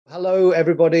Hello,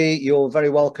 everybody. You're very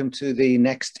welcome to the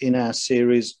next in our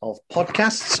series of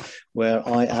podcasts where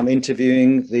I am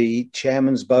interviewing the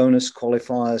Chairman's Bonus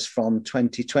qualifiers from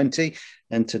 2020.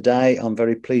 And today I'm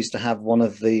very pleased to have one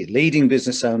of the leading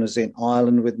business owners in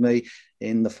Ireland with me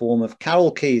in the form of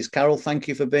Carol Keys. Carol, thank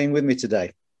you for being with me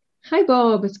today. Hi,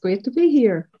 Bob. It's great to be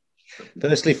here.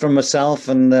 Firstly, from myself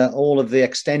and all of the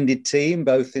extended team,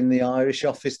 both in the Irish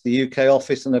office, the UK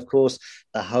office, and of course,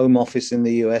 the home office in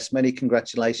the US, many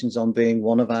congratulations on being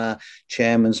one of our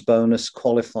Chairman's Bonus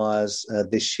qualifiers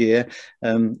this year.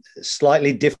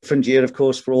 Slightly different year, of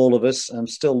course, for all of us.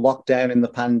 Still locked down in the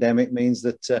pandemic means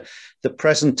that the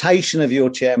presentation of your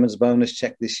Chairman's Bonus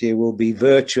check this year will be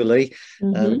virtually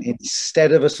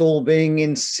instead of us all being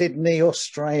in Sydney,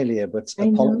 Australia. But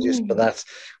apologies for that.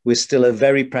 We're still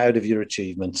very proud of your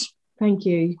achievements. Thank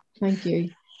you. Thank you.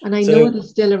 And I know it'll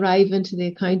still arrive into the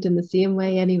account in the same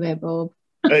way anyway, Bob.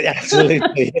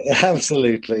 Absolutely.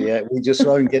 Absolutely. Yeah. We just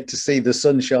won't get to see the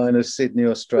sunshine of Sydney,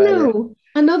 Australia. No,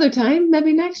 another time,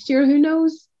 maybe next year, who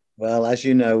knows? Well, as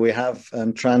you know, we have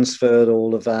transferred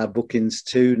all of our bookings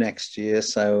to next year.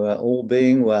 So all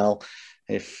being well,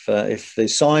 if the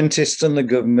scientists and the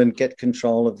government get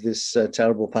control of this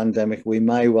terrible pandemic, we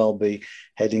may well be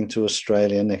heading to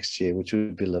Australia next year, which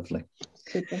would be lovely.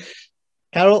 Super.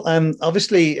 Carol,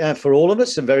 obviously for all of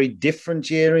us, a very different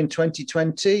year in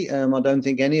 2020. I don't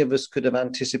think any of us could have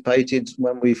anticipated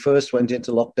when we first went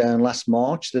into lockdown last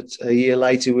March that a year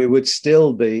later we would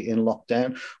still be in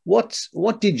lockdown.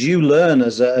 What did you learn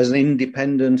as an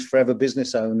independent forever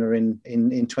business owner in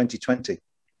 2020?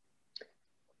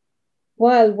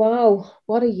 Well, wow,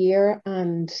 what a year,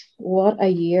 and what a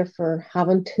year for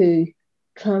having to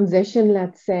transition,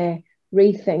 let's say,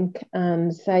 rethink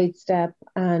and sidestep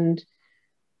and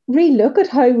relook at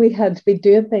how we had been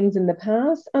doing things in the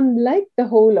past. And like the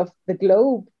whole of the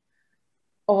globe,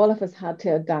 all of us had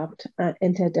to adapt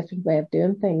into a different way of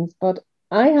doing things. But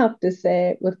I have to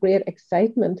say, with great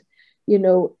excitement,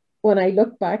 when I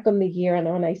look back on the year and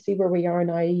when I see where we are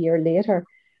now a year later,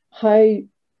 how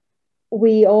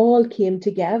we all came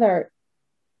together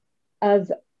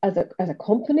as a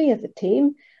company, as a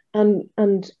team,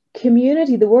 and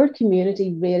community. The word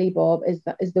community really, Bob, is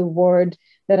the word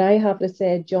that I have to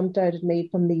say jumped out at me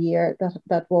from the year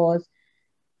that was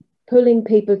pulling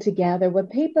people together when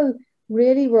people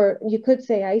really were, you could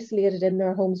say, isolated in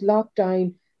their homes.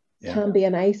 Lockdown can be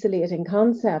an isolating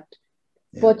concept,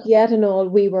 but yet in all,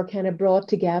 we were kind of brought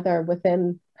together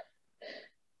within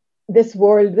this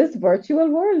world, this virtual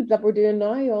world that we're doing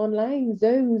now, online,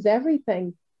 Zooms,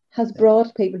 everything has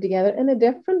brought people together in a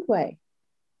different way.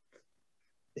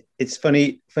 It's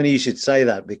funny you should say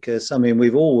that, because I mean,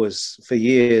 we've always, for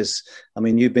years, I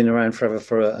mean, you've been around forever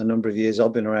for a number of years.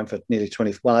 I've been around for nearly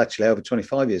 20, well, actually over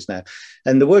 25 years now.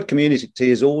 And the word community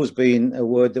has always been a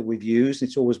word that we've used.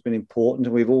 It's always been important,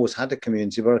 and we've always had a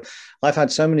community. But I've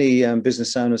had so many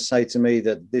business owners say to me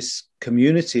that this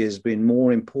community has been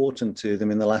more important to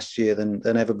them in the last year than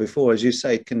ever before. As you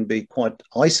say, it can be quite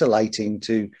isolating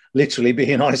to literally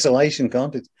be in isolation,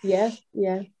 can't it? Yeah.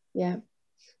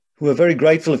 We're very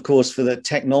grateful, of course, for the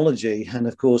technology. And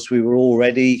of course, we were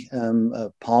already a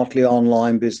partly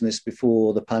online business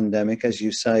before the pandemic. As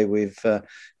you say,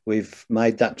 we've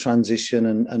made that transition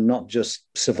and not just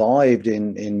survived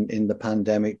in the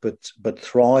pandemic, but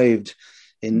thrived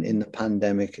in the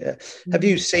pandemic. Have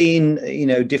you seen,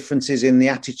 differences in the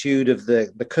attitude of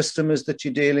the customers that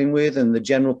you're dealing with and the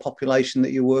general population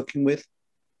that you're working with?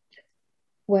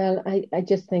 Well, I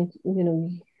just think,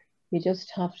 you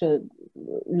just have to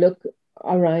look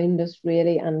around us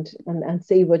really and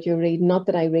see what you read. Not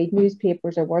that I read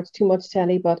newspapers or watch too much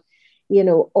telly, but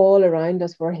all around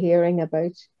us we're hearing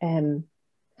about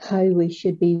how we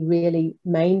should be really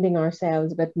minding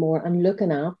ourselves a bit more and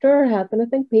looking after our health. And I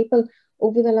think people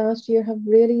over the last year have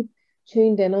really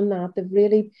tuned in on that. They've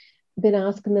really been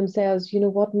asking themselves,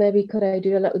 what maybe could I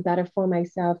do a little better for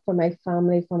myself, for my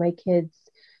family, for my kids?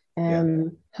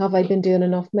 Have I been doing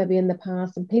enough maybe in the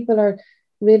past? And people are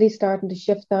really starting to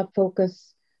shift that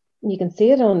focus. You can see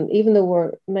it on, even though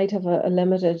we might have a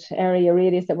limited area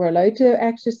radius that we're allowed to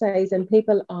exercise, and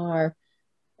people are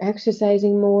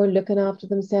exercising more, looking after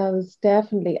themselves,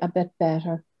 definitely a bit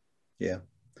better. Yeah.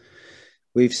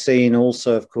 We've seen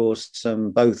also, of course,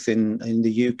 both in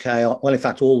the UK, well, in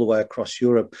fact, all the way across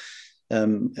Europe,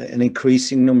 an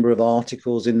increasing number of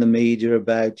articles in the media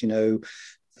about,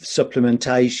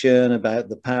 supplementation, about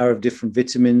the power of different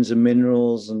vitamins and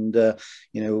minerals. And,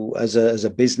 as a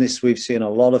business, we've seen a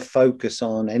lot of focus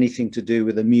on anything to do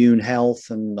with immune health.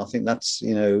 And I think that's,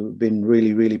 been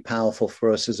really, really powerful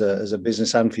for us as a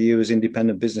business and for you as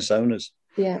independent business owners.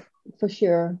 Yeah, for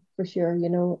sure.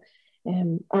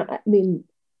 I mean,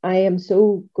 I am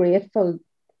so grateful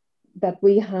that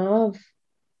we have,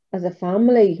 as a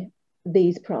family,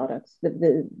 these products,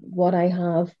 what I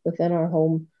have within our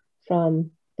home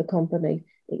from the company,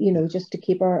 just to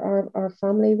keep our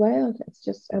family well. It's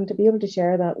just, and to be able to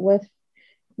share that with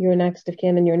your next of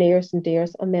kin and your nearest and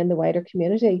dearest, and then the wider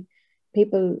community.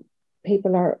 People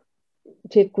are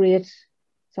take great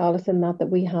solace in that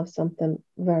we have something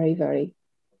very, very,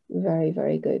 very,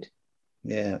 very good.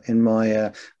 Yeah, in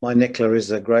my Nicola is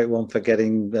a great one for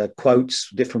getting the quotes.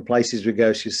 Different places we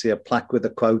go, she see a plaque with a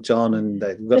quote on, and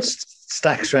we've got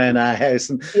stacks around our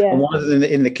house. And one of them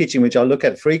in the kitchen, which I look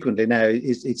at frequently now,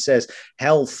 is it says,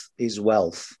 "Health is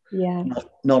wealth,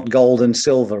 not gold and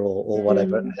silver or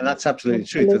whatever." And that's absolutely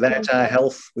true. Without our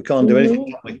health, we can't do anything,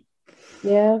 can we?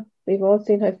 Yeah, we've all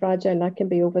seen how fragile that can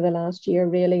be over the last year,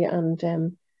 really, and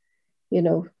how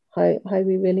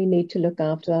we really need to look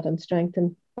after that and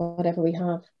strengthen whatever we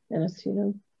have in us,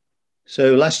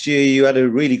 So last year you had a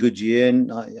really good year,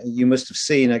 and you must have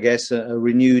seen, I guess, a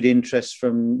renewed interest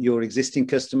from your existing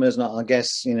customers, and I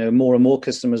guess more and more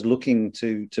customers looking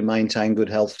to maintain good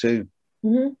health too.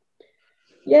 Mm-hmm.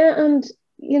 Yeah, and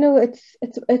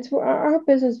it's our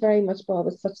business very much, Bob.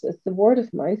 It's the word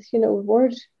of mouth.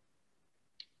 Word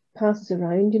passes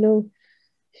around.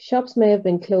 Shops may have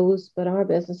been closed, but our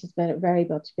business has been very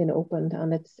much been opened,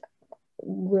 and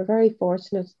we're very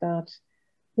fortunate that,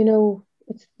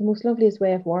 it's the most loveliest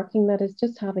way of working, that is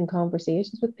just having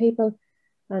conversations with people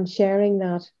and sharing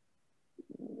that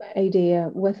idea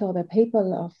with other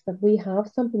people of that we have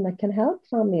something that can help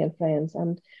family and friends.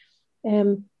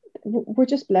 And we're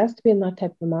just blessed to be in that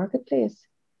type of marketplace.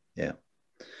 Yeah.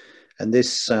 And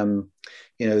this,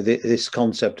 this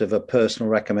concept of a personal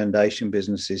recommendation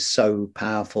business is so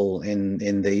powerful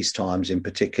in these times, in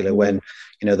particular, when,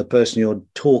 the person you're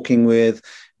talking with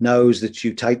knows that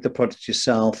you take the product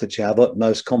yourself, that you have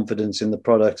utmost confidence in the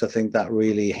product. I think that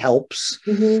really helps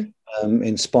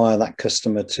inspire that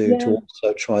customer to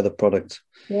also try the product.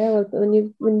 Yeah, well,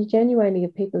 when you genuinely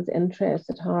have people's interests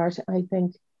at heart, I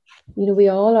think, we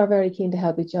all are very keen to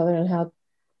help each other and help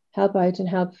out and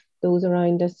help those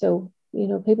around us. So,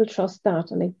 people trust that,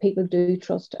 and people do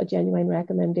trust a genuine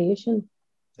recommendation.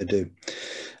 They do.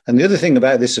 And the other thing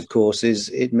about this, of course, is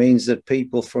it means that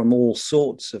people from all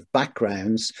sorts of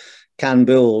backgrounds can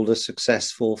build a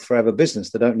successful forever business.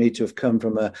 They don't need to have come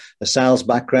from a sales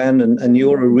background. And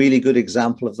you're a really good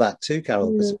example of that too,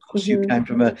 Carol, because of course you came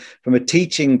from a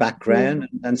teaching background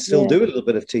and still do a little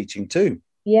bit of teaching too.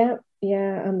 Yeah.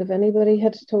 And if anybody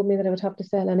had told me that I would have to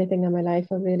sell anything in my life,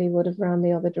 I really would have ran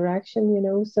the other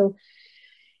direction, So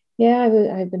yeah,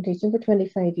 I've been teaching for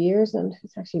 25 years, and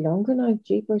it's actually longer now.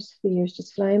 Jeepers, the years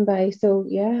just flying by. So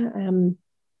yeah,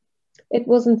 it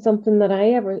wasn't something that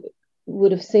I ever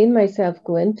would have seen myself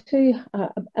go into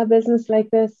a business like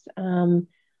this.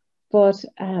 But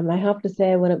I have to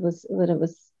say, when it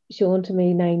was shown to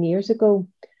me 9 years ago,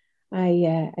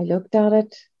 I looked at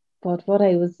it. But what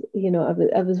I was,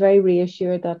 I was very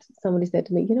reassured that somebody said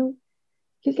to me, you'll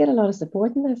get a lot of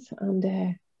support in this, and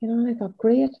I thought,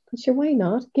 great, but sure, why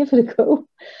not? Give it a go.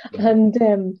 And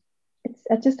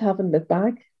I just haven't looked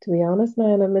back, to be honest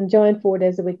now, and I'm enjoying 4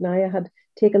 days a week now. I had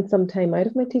taken some time out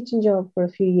of my teaching job for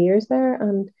a few years there,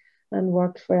 and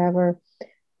worked forever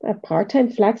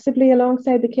part-time flexibly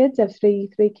alongside the kids. I have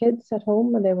three kids at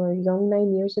home, and they were young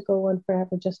 9 years ago, and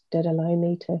forever just did allow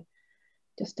me to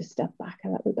step back a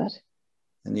little bit.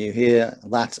 And you hear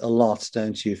that a lot,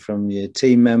 don't you, from your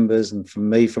team members and from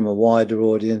me, from a wider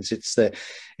audience. It's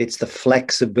the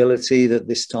flexibility that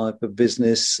this type of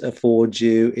business affords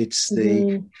you. It's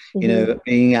the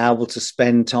being able to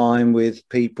spend time with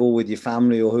people, with your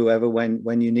family or whoever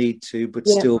when you need to, but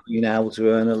still being able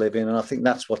to earn a living. And I think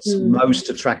that's what's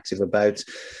most attractive about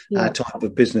our type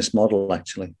of business model,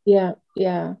 actually. Yeah.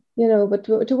 But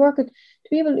to work at, to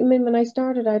be able, I mean, when I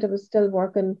started out, I was still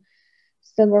working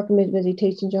with a busy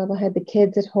teaching job. I had the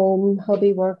kids at home,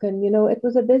 hubby working. It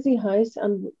was a busy house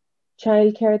and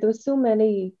childcare. There was so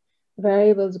many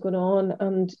variables going on,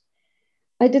 and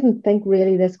I didn't think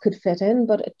really this could fit in,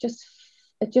 but it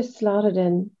just slotted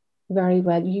in very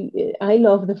well. I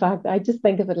love the fact that I just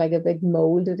think of it like a big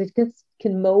mold. It just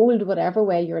can mold whatever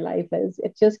way your life is.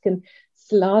 It just can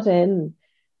slot in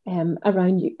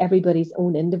around everybody's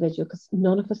own individual, because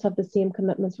none of us have the same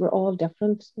commitments. We're all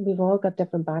different. We've all got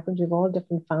different backgrounds. We've all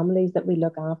different families that we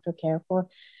look after, care for.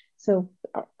 So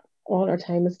all our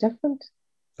time is different.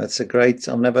 That's a great,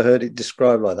 I've never heard it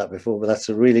described like that before, but that's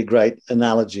a really great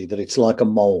analogy, that it's like a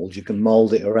mold. You can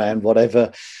mold it around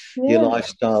whatever your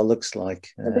lifestyle looks like.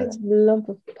 A big lump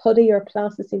of putty or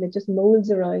plasticine that just molds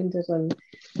around it. And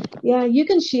yeah, you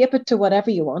can shape it to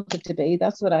whatever you want it to be.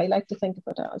 That's what I like to think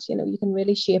about it as. You know, you can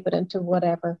really shape it into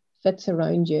whatever fits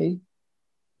around you.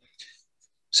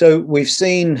 So we've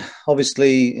seen,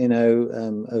 obviously, you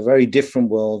know, a very different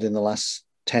world in the last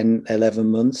 10, 11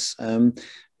 months.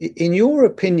 In your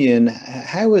opinion,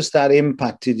 how has that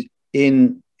impacted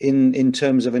in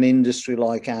terms of an industry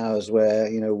like ours, where,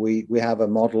 you know, we have a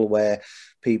model where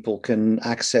people can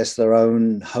access their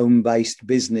own home-based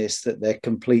business that they're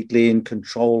completely in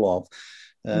control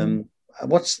of?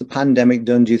 What's the pandemic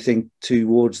done, do you think,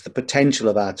 towards the potential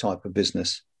of our type of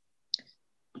business?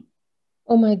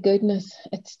 Oh my goodness,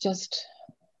 it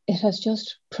has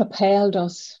just propelled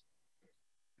us.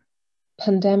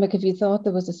 Pandemic, if you thought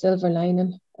there was a silver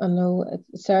lining, I know it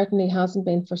certainly hasn't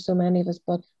been for so many of us,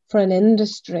 but for an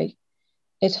industry,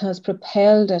 it has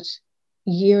propelled it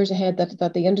years ahead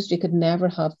that the industry could never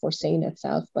have foreseen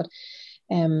itself. But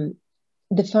the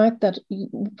fact that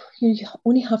you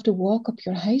only have to walk up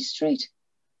your high street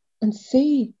and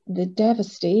see the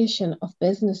devastation of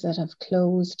business that have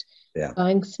closed,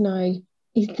 banks now,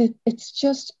 it's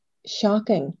just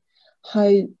shocking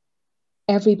how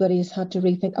everybody has had to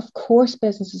rethink. Of course,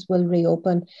 businesses will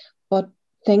reopen, but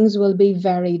things will be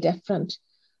very different.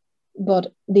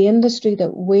 But the industry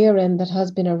that we're in, that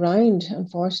has been around,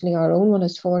 unfortunately, our own one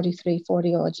is 40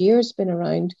 odd years been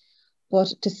around, but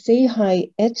to see how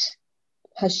it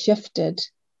has shifted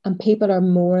and people are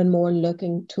more and more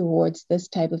looking towards this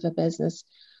type of a business.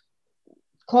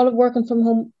 Call it working from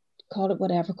home, call it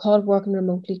whatever, call it working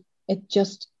remotely. It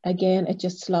just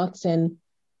slots in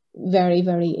very,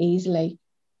 very easily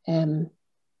and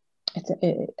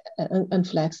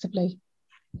flexibly.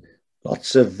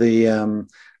 Lots of the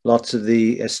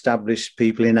established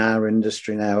people in our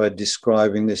industry now are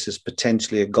describing this as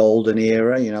potentially a golden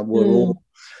era. You know, we're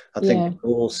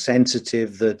all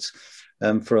sensitive that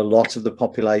for a lot of the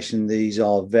population, these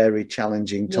are very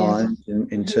challenging times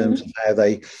in terms of how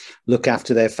they look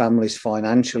after their families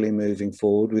financially moving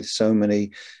forward, with so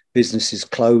many businesses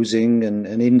closing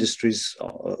and industries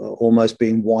almost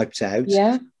being wiped out.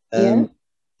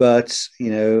 But,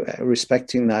 you know,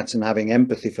 respecting that and having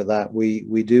empathy for that,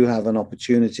 we do have an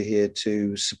opportunity here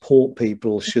to support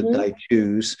people, should they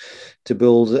choose to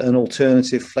build an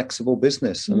alternative, flexible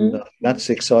business. And that's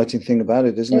the exciting thing about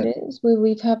it, isn't it? It is.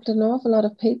 We've helped an awful lot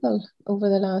of people over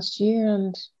the last year.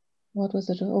 And what was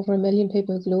it? Over 1 million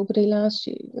people globally last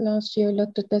year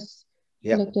looked at this,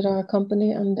 looked at our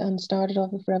company and started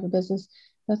off a Forever Business.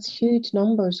 That's huge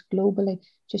numbers globally.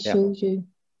 Just shows you.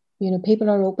 You know, people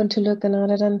are open to looking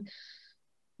at it, and,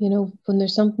 you know, when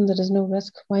there's something that is no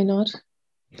risk, why not?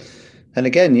 And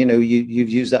again, you know,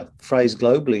 you've used that phrase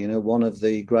globally. You know, one of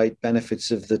the great benefits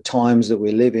of the times that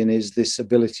we live in is this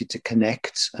ability to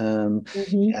connect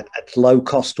at low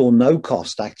cost or no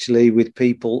cost, actually, with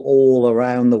people all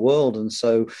around the world. And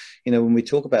so, you know, when we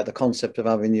talk about the concept of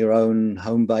having your own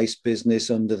home-based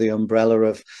business under the umbrella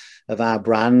of our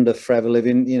brand of Forever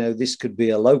Living, you know, this could be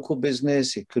a local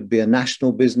business, it could be a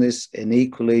national business, and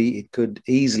equally it could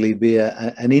easily be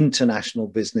an international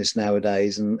business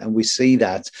nowadays. And we see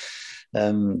that,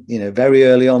 you know, very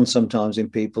early on, sometimes in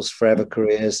people's forever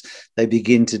careers, they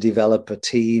begin to develop a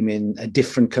team in a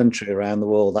different country around the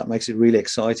world. That makes it really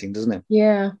exciting, doesn't it?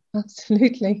 Yeah,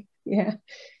 absolutely. Yeah.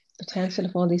 Potential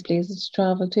of all these places to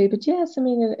travel to. But yes, I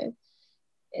mean,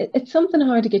 it's something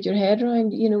hard to get your head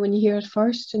around, you know, when you hear it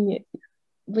first, and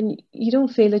when you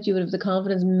don't feel that you would have the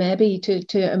confidence maybe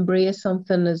to embrace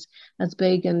something as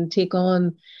big and take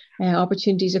on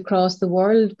opportunities across the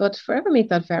world. But Forever make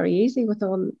that very easy with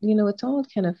all, you know, it's all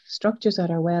kind of structures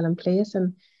that are well in place,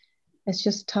 and it's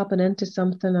just tapping into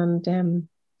something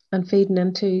and feeding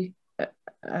into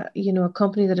you know, a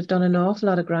company that have done an awful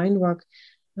lot of groundwork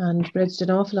and bridged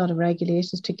an awful lot of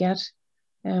regulations to get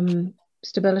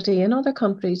stability in other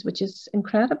countries, which is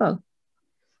incredible.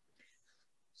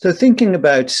 So thinking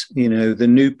about, you know, the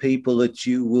new people that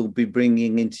you will be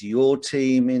bringing into your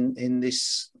team in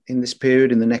this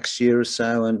period, in the next year or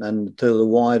so, and to the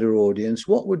wider audience,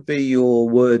 what would be your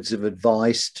words of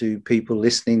advice to people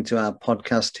listening to our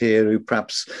podcast here who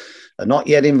perhaps are not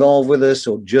yet involved with us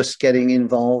or just getting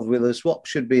involved with us? What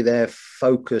should be their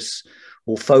focus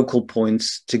or focal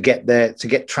points to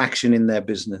get traction in their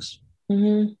business?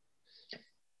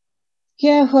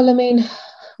 Yeah, well, I mean,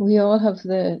 we all have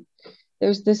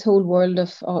there's this whole world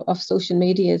of social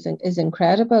media is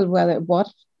incredible,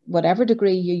 whatever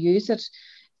degree you use it.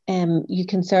 You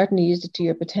can certainly use it to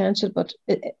your potential, but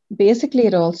basically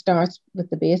it all starts with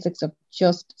the basics of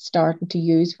just starting to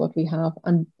use what we have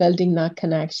and building that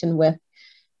connection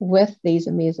with these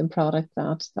amazing products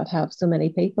that have so many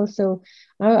people. So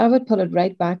I would put it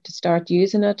right back to start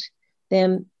using it.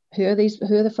 Then who are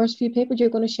the first few people you're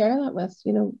going to share that with?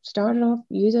 Start it off,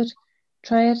 use it,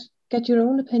 try it, get your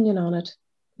own opinion on it.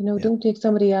 Don't take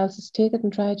somebody else's, take it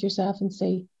and try it yourself and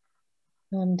see,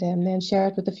 and then share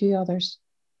it with a few others.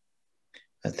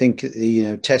 I think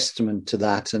testament to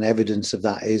that and evidence of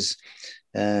that is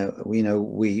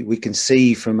we can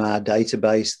see from our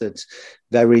database that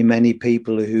very many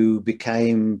people who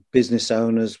became business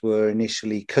owners were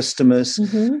initially customers.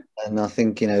 Mm-hmm. And I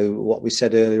think what we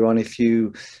said earlier on, if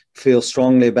you feel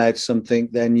strongly about something,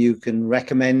 then you can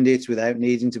recommend it without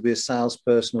needing to be a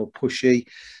salesperson or pushy.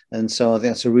 And so I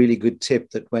think that's a really good tip,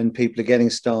 that when people are getting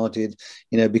started,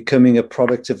 becoming a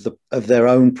product of their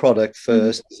own product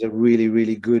first is a really,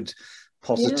 really good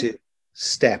positive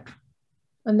step.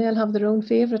 And they'll have their own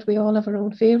favorite. We all have our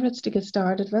own favorites to get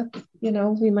started with.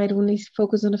 We might only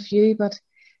focus on a few, but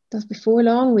that's before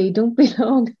long. We don't be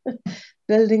long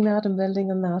building that and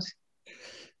building on that.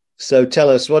 So tell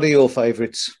us, what are your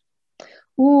favorites?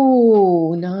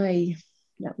 Oh, now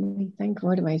let me think.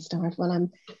 Where do I start? Well,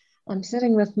 I'm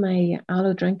sitting with my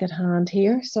aloe drink at hand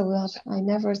here, so that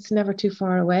it's never too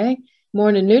far away.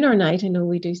 Morning, noon, or night. I know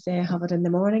we do say I have it in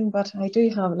the morning, but I do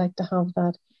like to have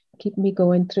that, keep me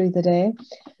going through the day.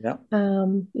 Yeah.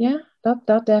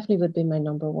 That definitely would be my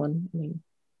number one.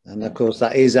 And of course,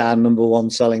 that is our number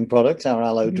one selling product, our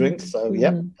aloe drink. So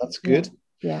that's good.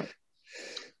 Yeah.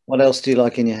 What else do you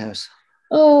like in your house?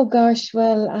 Oh gosh,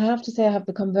 well, I have to say I have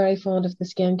become very fond of the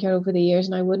skincare over the years,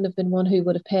 and I wouldn't have been one who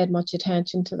would have paid much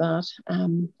attention to that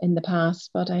in the past,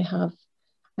 but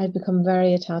I've become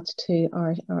very attached to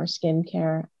our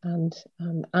skincare and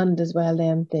as well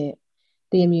then the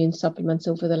immune supplements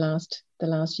over the last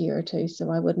year or two.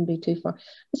 So I wouldn't be too far.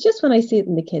 It's just when I see it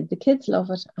in the kids love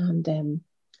it, and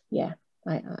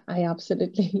I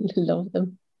absolutely love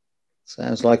them.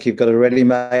 Sounds like you've got a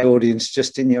ready-made audience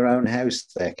just in your own house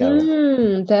there,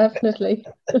 Carol. Definitely.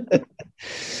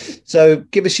 So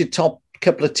give us your top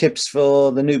couple of tips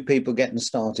for the new people getting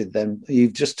started then.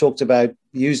 You've just talked about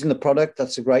using the product.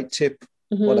 That's a great tip.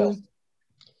 Mm-hmm. What else?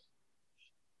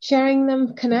 Sharing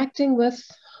them, connecting with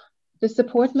the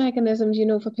support mechanisms,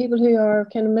 for people who are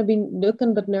kind of maybe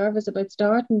looking but nervous about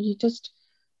starting. You just,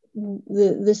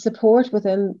 the support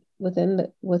within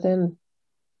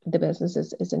the business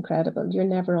is incredible. You're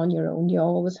never on your own. You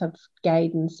always have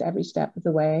guidance every step of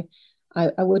the way.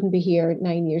 I wouldn't be here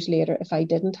 9 years later if I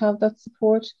didn't have that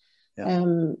support. Yeah.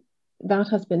 That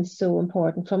has been so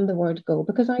important from the word go,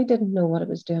 because I didn't know what I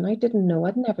was doing. I'd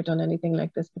never done anything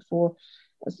like this before.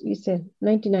 As you said,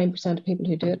 99% of people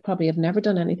who do it probably have never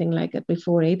done anything like it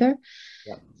before either.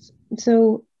 Yeah.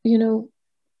 So,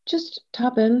 just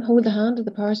tap in, hold the hand of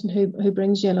the person who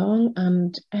brings you along,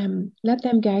 and let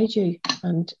them guide you.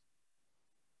 And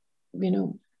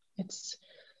it's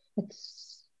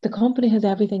the company has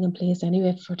everything in place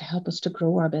anyway to help us to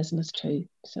grow our business too.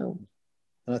 So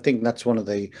I think that's one of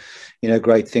the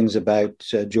great things about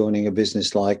joining a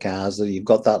business like ours, that you've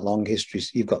got that long history.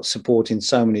 You've got support in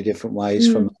so many different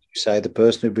ways. From, say, the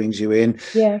person who brings you in,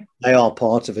 they are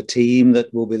part of a team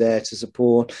that will be there to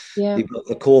support. You've got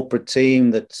the corporate team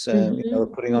that's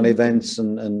putting on events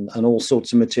and all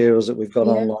sorts of materials that we've got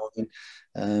online.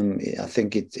 I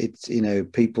think it's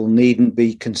people needn't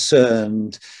be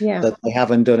concerned that they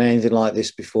haven't done anything like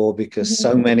this before, because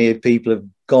so many people have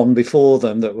gone before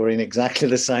them that were in exactly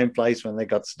the same place when they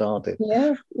got started.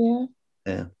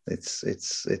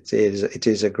 It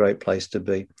is a great place to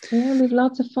be. We've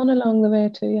lots of fun along the way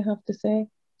too, you have to say.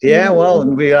 Well,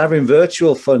 and we're having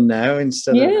virtual fun now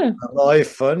instead of live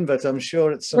fun, but I'm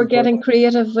sure it's we're getting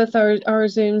creative with our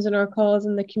Zooms and our calls,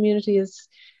 and the community is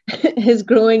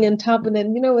growing and tapping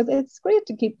in. It's great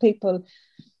to keep people.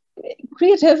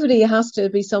 Creativity has to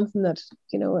be something that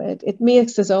it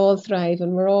makes us all thrive,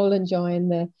 and we're all enjoying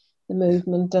the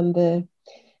movement and the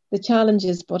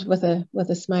challenges, but with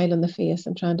a smile on the face,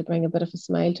 and trying to bring a bit of a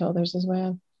smile to others as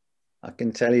well. I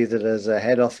can tell you that as a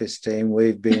head office team,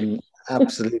 we've been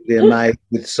absolutely amazed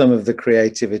with some of the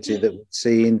creativity that we've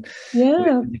seen with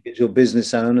individual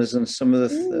business owners, and some of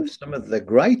the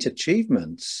great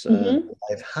achievements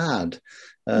they've had.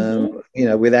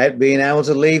 Without being able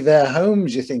to leave their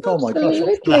homes. You think, oh my gosh,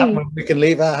 what's going to happen when we can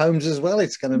leave our homes as well?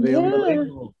 It's going to be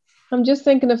unbelievable. I'm just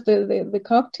thinking of the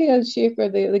cocktail shaker,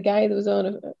 the guy that was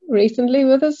on recently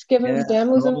with us, giving us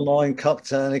demos. Online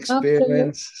cocktail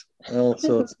experience, all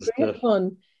sorts of great stuff.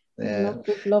 Fun. Lots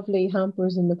of lovely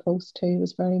hampers in the post too. It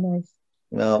was very nice.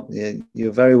 Well,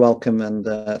 you're very welcome, and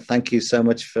thank you so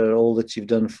much for all that you've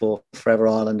done for Forever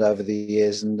Ireland over the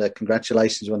years. And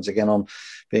congratulations once again on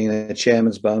being a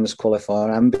chairman's bonus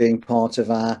qualifier and being part of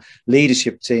our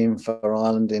leadership team for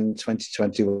Ireland in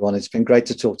 2021. It's been great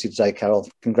to talk to you today, Carol.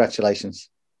 Congratulations.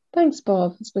 Thanks,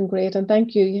 Bob. It's been great. And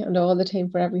thank you and all the team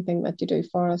for everything that you do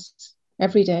for us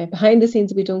every day. Behind the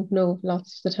scenes, we don't know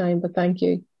lots of the time, but thank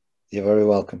you. You're very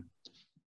welcome.